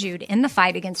St. Jude in the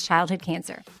fight against childhood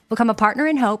cancer. Become a partner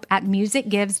in hope at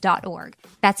musicgives.org.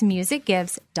 That's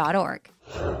musicgives.org.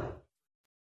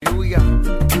 Here we go.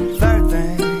 Third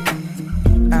thing.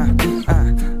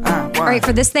 All right,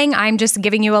 for this thing, I'm just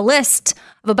giving you a list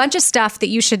of a bunch of stuff that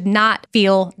you should not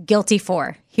feel guilty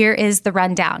for. Here is the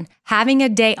rundown. Having a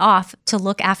day off to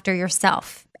look after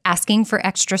yourself, asking for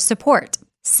extra support,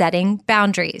 setting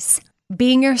boundaries,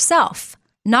 being yourself,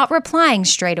 not replying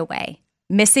straight away,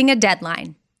 missing a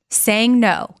deadline, saying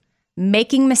no,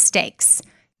 making mistakes,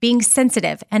 being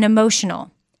sensitive and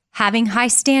emotional, having high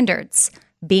standards,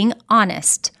 being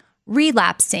honest,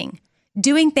 relapsing,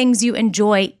 doing things you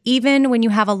enjoy even when you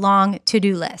have a long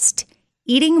to-do list,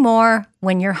 eating more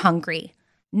when you're hungry,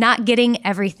 not getting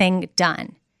everything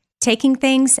done, taking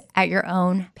things at your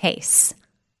own pace.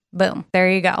 Boom. There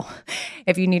you go.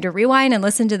 If you need to rewind and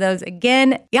listen to those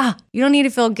again, you don't need to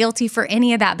feel guilty for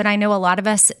any of that. But I know a lot of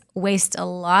us waste a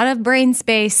lot of brain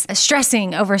space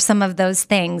stressing over some of those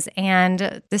things.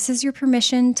 And this is your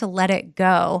permission to let it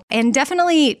go. And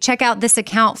definitely check out this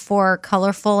account for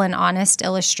colorful and honest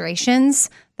illustrations.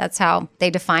 That's how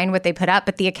they define what they put up.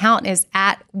 But the account is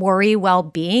at Worry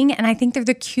Wellbeing. And I think they're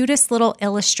the cutest little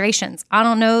illustrations. I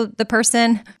don't know the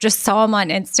person, just saw them on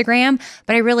Instagram,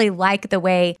 but I really like the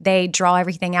way they draw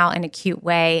everything out in a cute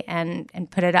way and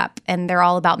put it up. And they're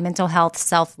all about mental health,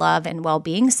 self-love, and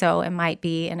well-being. So it might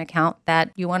be an account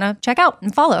that you want to check out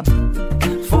and follow.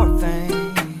 Fourth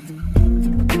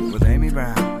thing with Amy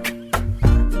Brown.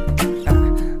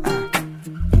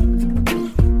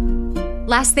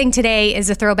 Last thing today is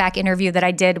a throwback interview that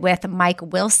I did with Mike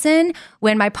Wilson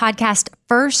when my podcast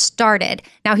first started.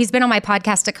 Now, he's been on my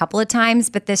podcast a couple of times,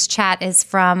 but this chat is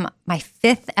from my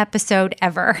 5th episode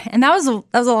ever. And that was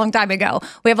a long time ago.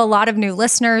 We have a lot of new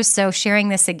listeners, so sharing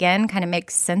this again kind of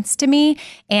makes sense to me.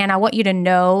 And I want you to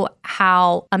know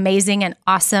how amazing and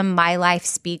awesome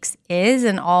myLIFEspeaks is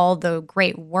and all the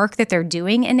great work that they're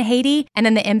doing in Haiti, and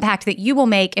then the impact that you will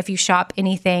make if you shop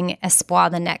anything Espoir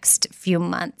the next few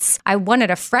months. I wanted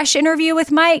a fresh interview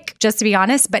with Mike, just to be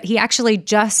honest, but he actually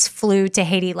just flew to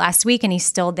Haiti last week and he's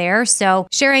still there. So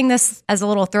sharing this as a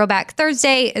little throwback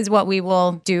Thursday is what we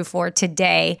will do for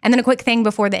today. And then a quick thing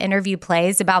before the interview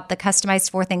plays about the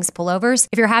customized 4 Things pullovers.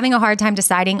 If you're having a hard time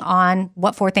deciding on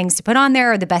what 4 things to put on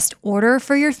there or the best order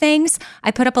for your things,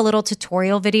 I put up a little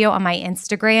tutorial video on my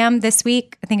Instagram this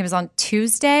week. I think it was on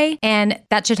Tuesday. And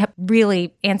that should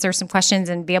really answer some questions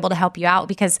and be able to help you out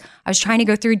because I was trying to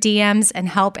go through DMs and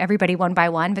help everybody one by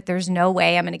one, but there's no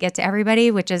way I'm going to get to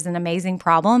everybody, which is an amazing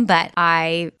problem, but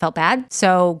I felt bad.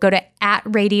 So go to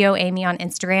 @RadioAmy on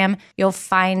Instagram. You'll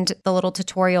find the little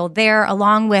tutorial there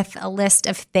along with a list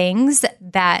of things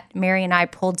that Mary and I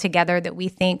pulled together that we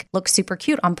think look super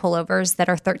cute on pullovers that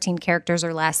are 13 characters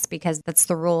or less because that's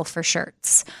the rule for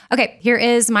shirts. Okay, here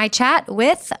is my chat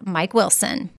with Mike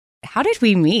Wilson. how did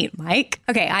we meet, Mike?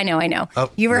 Okay, I know. Oh,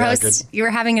 You were yeah, you were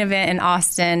having an event in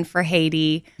Austin for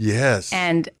Haiti. Yes.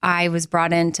 And I was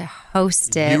brought in to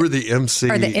host it. You were the MC.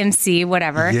 Or the MC,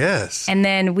 whatever. Yes. And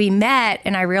then we met,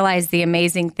 and I realized the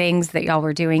amazing things that y'all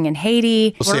were doing in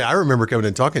Haiti. Well, see, I remember coming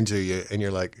and talking to you, and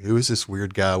you're like, who is this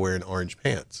weird guy wearing orange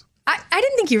pants? I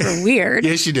didn't think you were weird.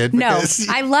 Yes, you did. No, because-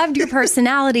 I loved your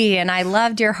personality, and I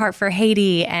loved your heart for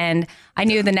Haiti. And I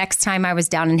knew the next time I was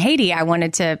down in Haiti, I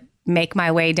wanted to make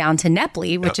my way down to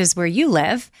Nepli, which is where you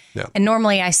live. Yeah. And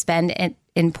normally I spend it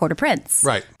in Port-au-Prince.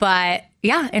 Right. But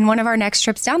yeah, in one of our next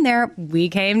trips down there, we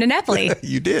came to Nepli.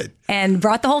 You did. And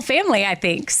brought the whole family, I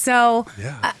think. So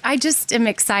Yeah. I just am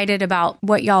excited about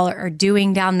what y'all are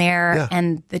doing down there Yeah.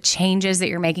 and the changes that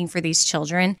you're making for these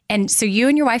children. And so you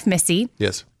and your wife, Missy,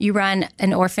 Yes. you run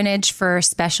an orphanage for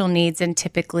special needs and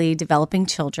typically developing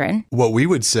children. What we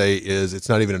would say is it's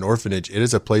not even an orphanage. It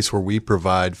is a place where we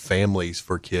provide families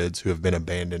for kids who have been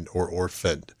abandoned or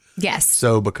orphaned. Yes.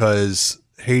 So because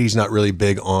Haiti's not really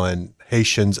big on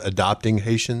Haitians adopting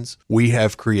Haitians, we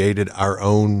have created our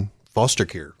own foster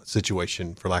care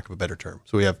situation, for lack of a better term.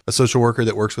 So we have a social worker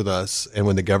that works with us, and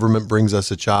when the government brings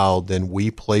us a child, then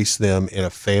we place them in a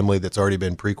family that's already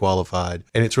been pre-qualified.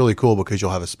 And it's really cool because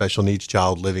you'll have a special needs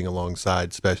child living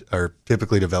alongside or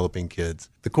typically developing kids.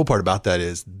 The cool part about that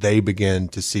is they begin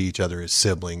to see each other as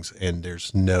siblings, and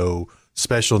there's no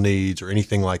special needs or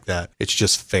anything like that. It's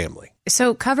just family.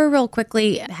 So cover real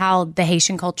quickly how the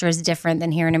Haitian culture is different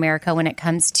than here in America when it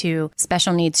comes to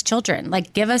special needs children.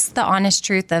 Like, give us the honest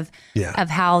truth of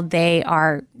how they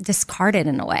are discarded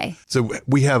in a way. So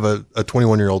we have a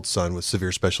 21-year-old son with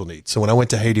severe special needs. So when I went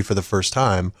to Haiti for the first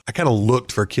time, I kind of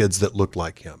looked for kids that looked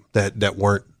like him, that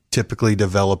weren't typically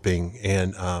developing,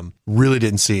 and really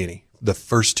didn't see any. The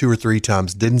first 2 or 3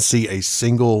 times, didn't see a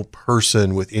single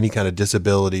person with any kind of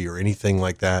disability or anything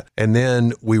like that. And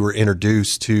then we were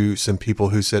introduced to some people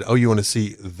who said, oh, you want to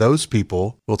see those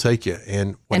people? We'll take you.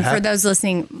 And for those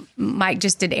listening, Mike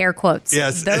just did air quotes.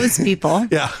 Yes. Those people.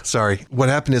 Yeah, sorry. What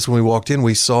happened is when we walked in,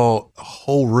 we saw a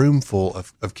whole room full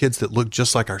of kids that looked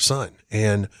just like our son.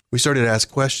 And we started to ask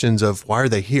questions of why are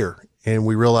they here? And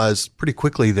we realized pretty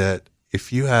quickly that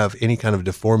if you have any kind of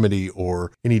deformity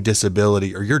or any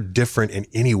disability, or you're different in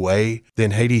any way,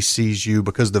 then Haiti sees you,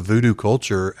 because the voodoo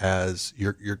culture, as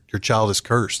your child is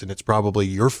cursed, and it's probably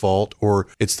your fault or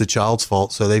it's the child's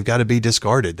fault. So they've got to be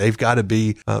discarded. They've got to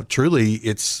be truly,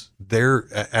 they're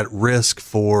at risk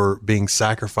for being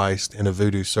sacrificed in a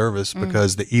voodoo service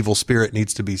because the evil spirit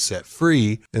needs to be set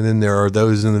free. And then there are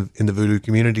those in the voodoo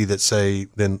community that say,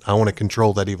 then I want to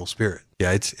control that evil spirit.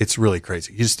 Yeah, it's really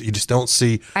crazy. You just don't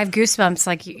see. I have goosebumps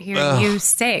like hearing you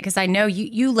say it, because I know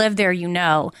you live there.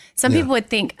 Some people would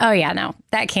think, oh yeah, no,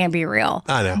 that can't be real.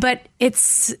 I know, but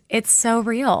it's so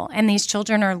real. And these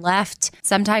children are left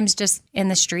sometimes just in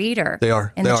the street or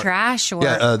in the trash. Or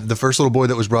the first little boy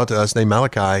that was brought to us, named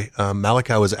Malachi.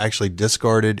 Malachi was actually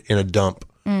discarded in a dump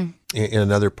in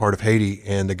another part of Haiti,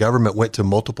 and the government went to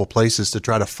multiple places to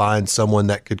try to find someone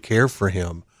that could care for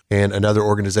him. And another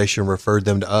organization referred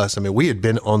them to us. I mean, we had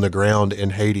been on the ground in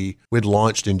Haiti. We'd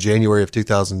launched in January of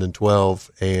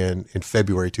 2012, and in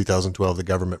February 2012, the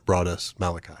government brought us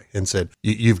Malachi and said,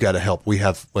 you've got to help. We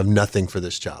have nothing for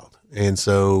this child. And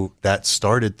so that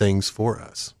started things for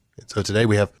us. And so today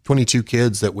we have 22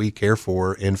 kids that we care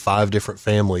for in 5 different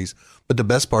families. But the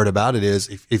best part about it is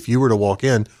if you were to walk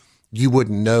in, you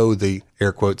wouldn't know the,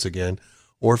 air quotes again,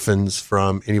 orphans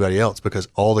from anybody else, because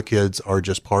all the kids are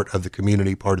just part of the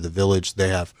community, part of the village. They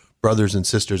have brothers and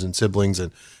sisters and siblings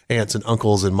and aunts and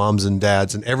uncles and moms and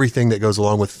dads and everything that goes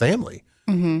along with family.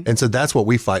 Mm-hmm. And so that's what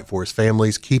we fight for, is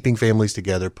families, keeping families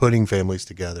together, putting families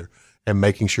together, and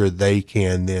making sure they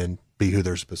can then be who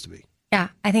they're supposed to be. Yeah,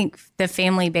 I think the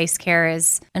family-based care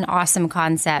is an awesome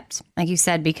concept, like you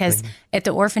said, because at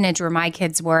the orphanage where my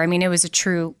kids were, I mean, it was a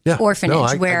true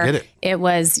orphanage where I get it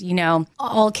was,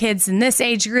 all kids in this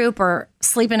age group are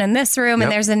sleeping in this room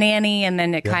and there's a nanny, and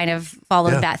then it kind of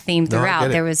followed that theme throughout.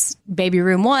 There was baby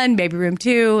room 1, baby room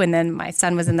 2, and then my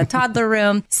son was in the toddler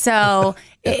room. So,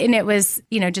 and it was,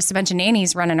 just a bunch of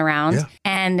nannies running around,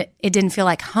 and it didn't feel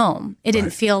like home. It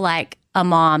didn't feel like a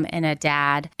mom and a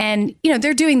dad. And,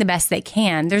 they're doing the best they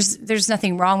can. There's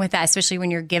nothing wrong with that, especially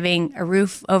when you're giving a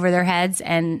roof over their heads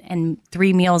and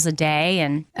 3 meals a day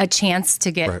and a chance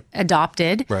to get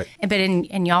adopted. Right. But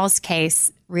in y'all's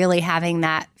case, really having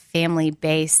that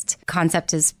family-based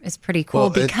concept is pretty cool,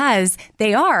 because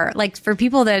they are, like, for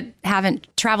people that haven't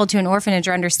traveled to an orphanage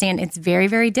or understand, it's very,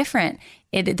 very different.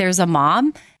 There's a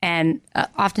mom, and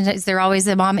oftentimes is there always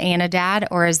a mom and a dad,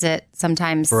 or is it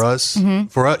sometimes for us?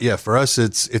 For us,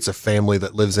 it's a family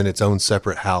that lives in its own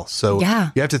separate house. So you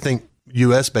have to think,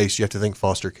 U.S. based, you have to think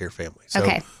foster care family. So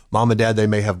Okay. mom and dad, they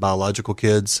may have biological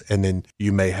kids, and then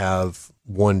you may have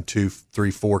 1, 2,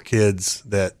 3, 4 kids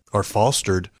that are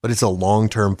fostered, but it's a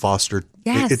long-term foster.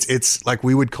 Yes. It's like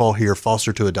we would call here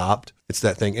foster to adopt. It's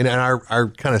that thing. And our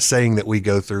kind of saying that we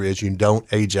go through is you don't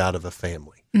age out of a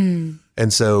family.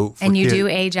 And so, And you do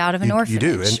age out of an orphanage.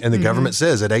 You do. And the government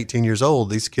says at 18 years old,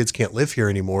 these kids can't live here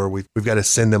anymore. We've got to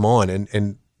send them on.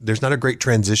 And there's not a great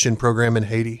transition program in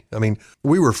Haiti. I mean,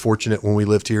 we were fortunate when we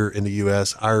lived here in the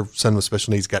U.S. Our son with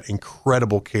special needs got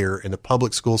incredible care in the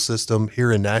public school system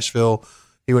here in Nashville.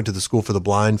 He went to the School for the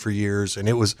Blind for years, and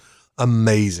it was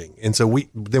amazing. And so we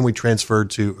transferred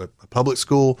to a public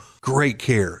school, great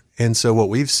care. And so what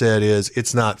we've said is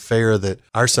it's not fair that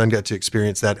our son got to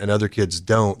experience that and other kids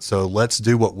don't. So let's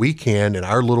do what we can in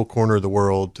our little corner of the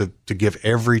world to give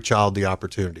every child the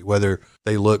opportunity, whether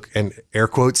they look, and air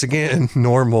quotes again,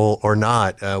 normal or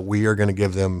not, we are going to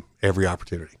give them every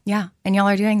opportunity. Yeah. And y'all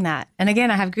are doing that. And again,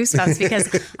 I have goosebumps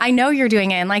because I know you're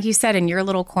doing it. And like you said, in your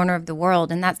little corner of the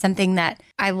world. And that's something that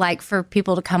I like for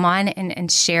people to come on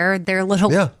and share their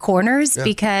little corners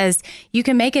because you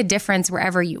can make a difference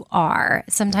wherever you are.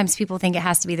 Sometimes people think it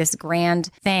has to be this grand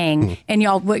thing. And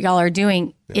what y'all are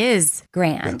doing is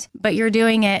grand, but you're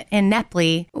doing it in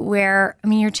Nepley where, I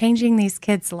mean, you're changing these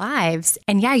kids' lives.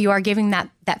 And you are giving that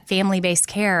family-based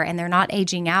care and they're not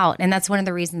aging out. And that's one of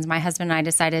the reasons my husband and I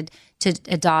decided to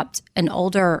adopt an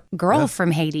older girl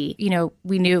from Haiti. You know,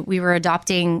 we knew we were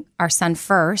adopting our son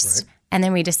first. Right. And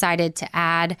then we decided to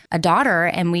add a daughter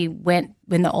and we went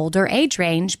in the older age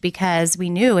range because we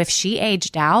knew if she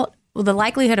aged out, well, the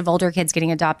likelihood of older kids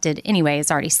getting adopted anyway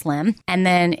is already slim. And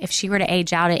then if she were to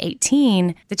age out at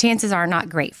 18, the chances are not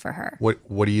great for her.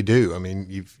 What do you do? I mean,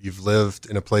 you've lived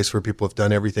in a place where people have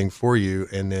done everything for you,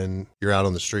 and then you're out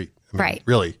on the street. I mean, right.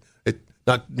 Really.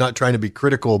 Not trying to be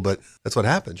critical, but that's what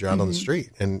happens. You're out on the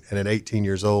street. And at 18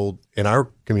 years old, in our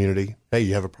community, hey,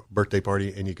 you have a birthday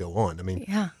party and you go on. I mean,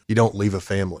 you don't leave a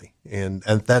family. And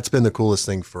that's been the coolest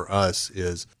thing for us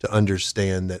is to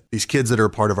understand that these kids that are a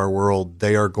part of our world,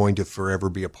 they are going to forever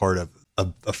be a part of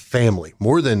a family,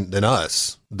 more than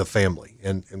us, the family.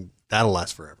 And that'll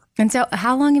last forever. And so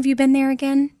how long have you been there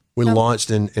again? We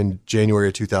launched in January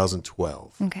of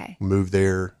 2012. Okay. Moved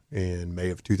there in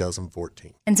May of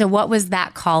 2014. And so what was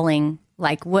that calling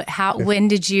like? When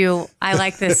did you, I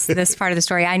like this part of the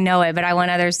story. I know it, but I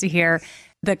want others to hear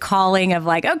the calling of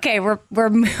like, okay, we're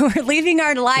leaving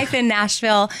our life in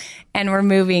Nashville and we're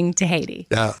moving to Haiti.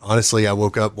 Yeah, honestly, I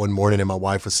woke up one morning and my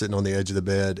wife was sitting on the edge of the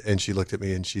bed and she looked at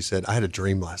me and she said, I had a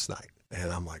dream last night.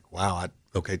 And I'm like, wow,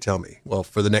 okay, tell me. Well,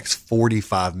 for the next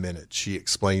 45 minutes, she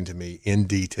explained to me in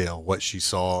detail what she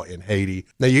saw in Haiti.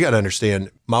 Now, you got to understand,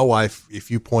 my wife,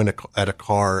 if you point at a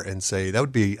car and say,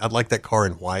 I'd like that car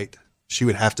in white, she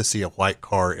would have to see a white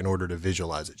car in order to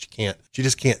visualize it. She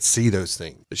just can't see those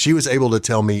things. But she was able to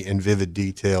tell me in vivid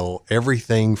detail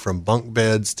everything from bunk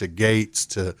beds to gates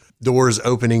to doors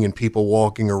opening and people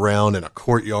walking around in a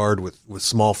courtyard with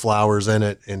small flowers in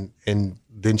it. And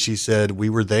then she said, we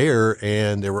were there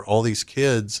and there were all these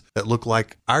kids that look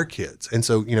like our kids. And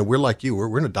so, we're like you,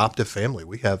 we're an adoptive family.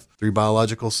 We have 3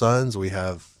 biological sons. We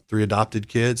have 3 adopted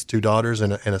kids, 2 daughters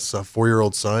and a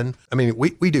 4-year-old son. I mean,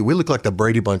 we do. We look like the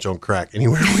Brady Bunch on crack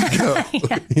anywhere we go.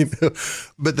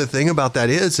 But the thing about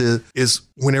that is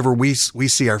whenever we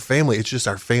see our family, it's just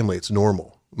our family. It's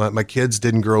normal. My kids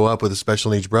didn't grow up with a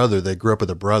special needs brother. They grew up with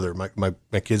a brother.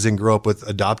 My kids didn't grow up with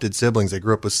adopted siblings. They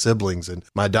grew up with siblings. And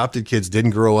my adopted kids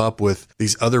didn't grow up with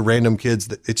these other random kids.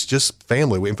 It's just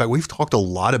family. In fact, we've talked a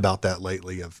lot about that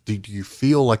lately of, do you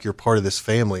feel like you're part of this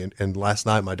family? And last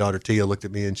night, my daughter Tia looked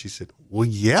at me and she said, well,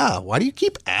 yeah, why do you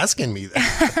keep asking me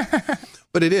that?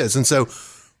 But it is. And so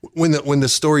when the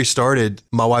story started,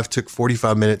 my wife took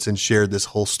 45 minutes and shared this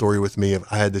whole story with me of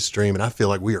I had this dream and I feel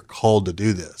like we are called to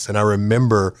do this. And I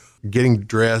remember getting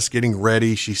dressed, getting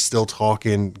ready. She's still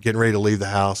talking, getting ready to leave the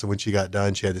house. And when she got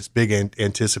done, she had this big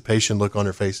anticipation look on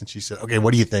her face. And she said, okay,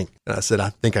 what do you think? And I said,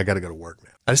 I think I got to go to work now.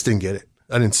 I just didn't get it.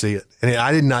 I didn't see it. And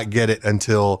I did not get it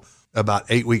until about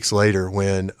 8 weeks later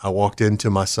when I walked into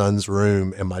my son's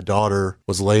room and my daughter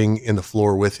was laying in the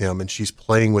floor with him and she's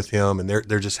playing with him and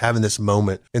they're just having this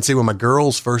moment. And see, when my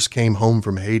girls first came home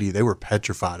from Haiti, they were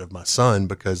petrified of my son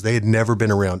because they had never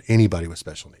been around anybody with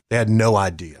special needs. They had no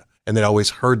idea. And they'd always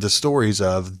heard the stories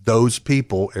of those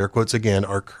people, air quotes again,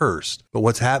 are cursed. But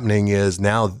what's happening is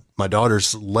now my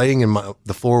daughter's laying in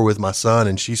the floor with my son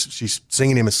and she's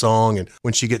singing him a song. And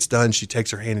when she gets done, she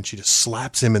takes her hand and she just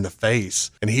slaps him in the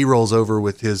face. And he rolls over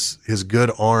with his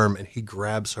good arm and he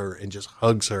grabs her and just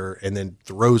hugs her and then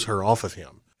throws her off of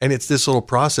him. And it's this little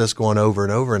process going over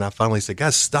and over. And I finally said,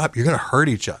 guys, stop. You're going to hurt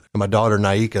each other. And my daughter,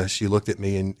 Naika, she looked at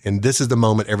me and this is the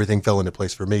moment everything fell into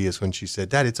place for me, is when she said,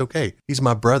 Dad, it's okay. He's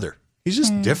my brother. He's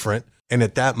just different. And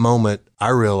at that moment, I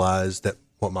realized that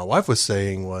what my wife was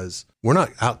saying was, we're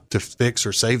not out to fix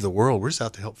or save the world. We're just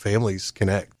out to help families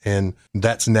connect. And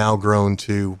that's now grown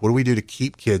to, what do we do to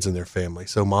keep kids in their family?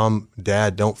 So mom,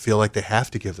 dad don't feel like they have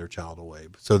to give their child away.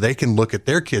 So they can look at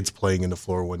their kids playing in the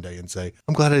floor one day and say,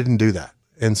 I'm glad I didn't do that.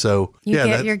 And so,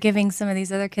 you're giving some of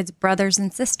these other kids brothers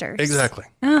and sisters. Exactly.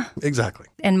 Exactly.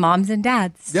 And moms and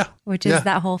dads. Yeah. Which is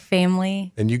that whole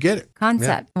family. And you get it.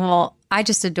 Concept. Yeah. Well, I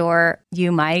just adore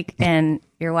you, Mike, and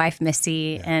your wife,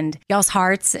 Missy, and y'all's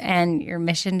hearts and your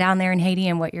mission down there in Haiti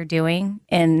and what you're doing.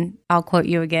 And I'll quote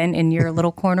you again, in your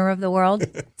little corner of the world.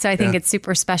 So I think it's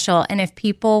super special. And if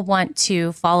people want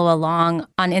to follow along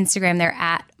on Instagram, they're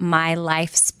at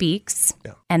myLIFEspeaks.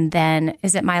 Yeah. And then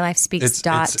is it myLIFEspeaks?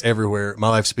 It's everywhere.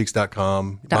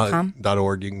 myLIFEspeaks.com.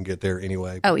 .org. You can get there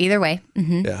anyway. Oh, either way.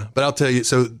 Mm-hmm. Yeah. But I'll tell you,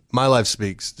 so My Life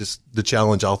Speaks, just the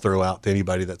challenge I'll throw out to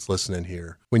anybody that's listening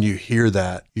here. When you hear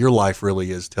that, your life really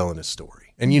is telling a story.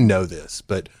 And you know this,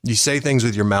 but you say things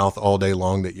with your mouth all day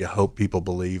long that you hope people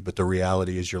believe, but the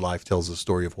reality is your life tells a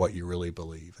story of what you really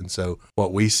believe. And so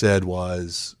what we said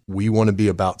was, we want to be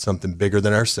about something bigger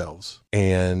than ourselves,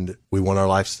 and we want our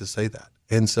lives to say that.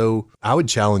 And so I would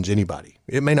challenge anybody.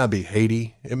 It may not be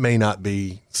Haiti. It may not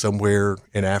be somewhere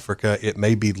in Africa. It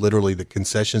may be literally the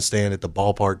concession stand at the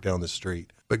ballpark down the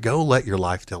street. But go let your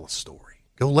life tell a story.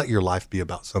 Go let your life be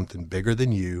about something bigger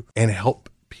than you and help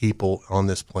people on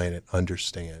this planet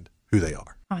understand who they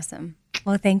are. Awesome.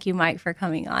 Well, thank you, Mike, for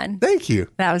coming on. Thank you.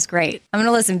 That was great. I'm going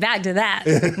to listen back to that.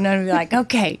 And I'll be like,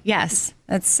 okay, yes,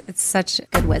 it's such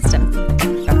good wisdom.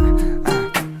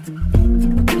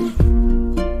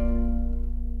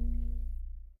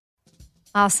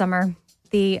 Summer,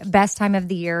 the best time of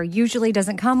the year, usually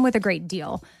doesn't come with a great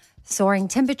deal. Soaring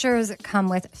temperatures come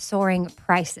with soaring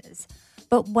prices.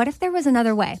 But what if there was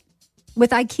another way?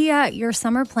 With IKEA, your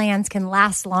summer plans can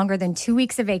last longer than 2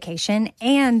 weeks of vacation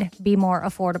and be more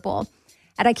affordable.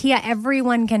 At IKEA,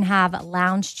 everyone can have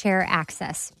lounge chair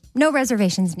access. No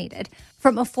reservations needed.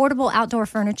 From affordable outdoor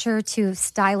furniture to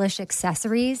stylish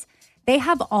accessories, they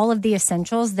have all of the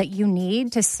essentials that you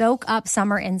need to soak up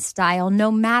summer in style,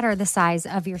 no matter the size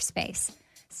of your space.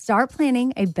 Start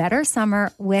planning a better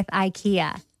summer with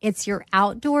IKEA. It's your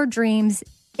outdoor dreams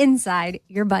inside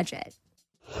your budget.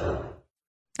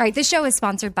 All right, this show is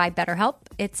sponsored by BetterHelp.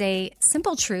 It's a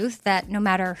simple truth that no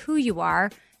matter who you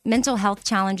are, mental health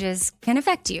challenges can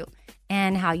affect you,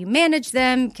 and how you manage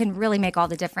them can really make all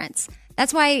the difference.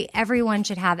 That's why everyone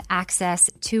should have access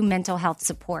to mental health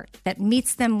support that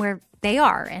meets them where they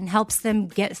are and helps them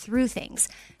get through things.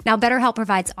 Now, BetterHelp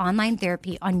provides online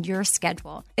therapy on your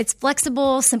schedule. It's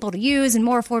flexible, simple to use, and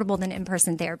more affordable than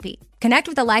in-person therapy. Connect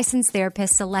with a licensed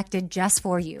therapist selected just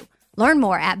for you. Learn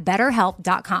more at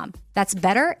BetterHelp.com. That's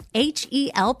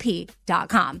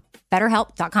BetterHelp.com.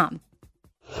 BetterHelp.com.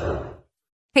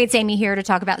 Hey, it's Amy here to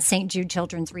talk about St. Jude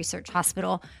Children's Research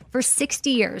Hospital. For 60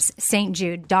 years, St.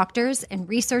 Jude doctors and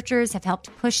researchers have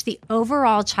helped push the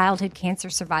overall childhood cancer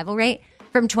survival rate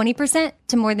from 20%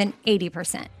 to more than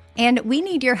 80%. And we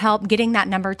need your help getting that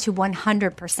number to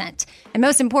 100%. And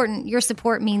most important, your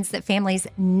support means that families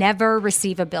never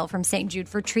receive a bill from St. Jude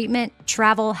for treatment,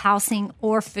 travel, housing,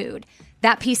 or food.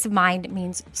 That peace of mind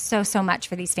means so, so much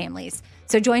for these families.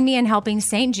 So join me in helping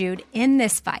St. Jude in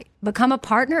this fight. Become a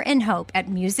partner in hope at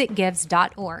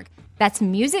musicgives.org. That's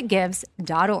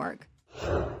musicgives.org.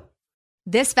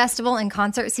 This festival and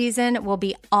concert season will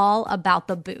be all about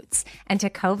the boots, and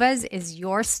Tecovas is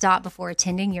your stop before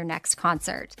attending your next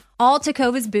concert. All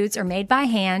Tecovas boots are made by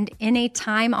hand in a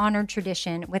time-honored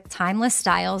tradition with timeless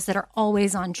styles that are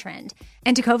always on trend.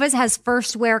 And Tecovas has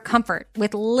first wear comfort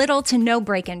with little to no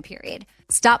break-in period.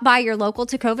 Stop by your local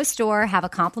Tecovas store, have a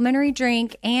complimentary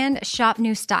drink, and shop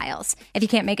new styles. If you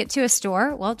can't make it to a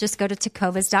store, well, just go to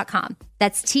tecovas.com.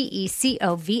 That's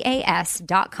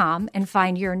TECOVAS.com and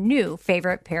find your new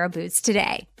favorite pair of boots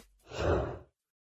today.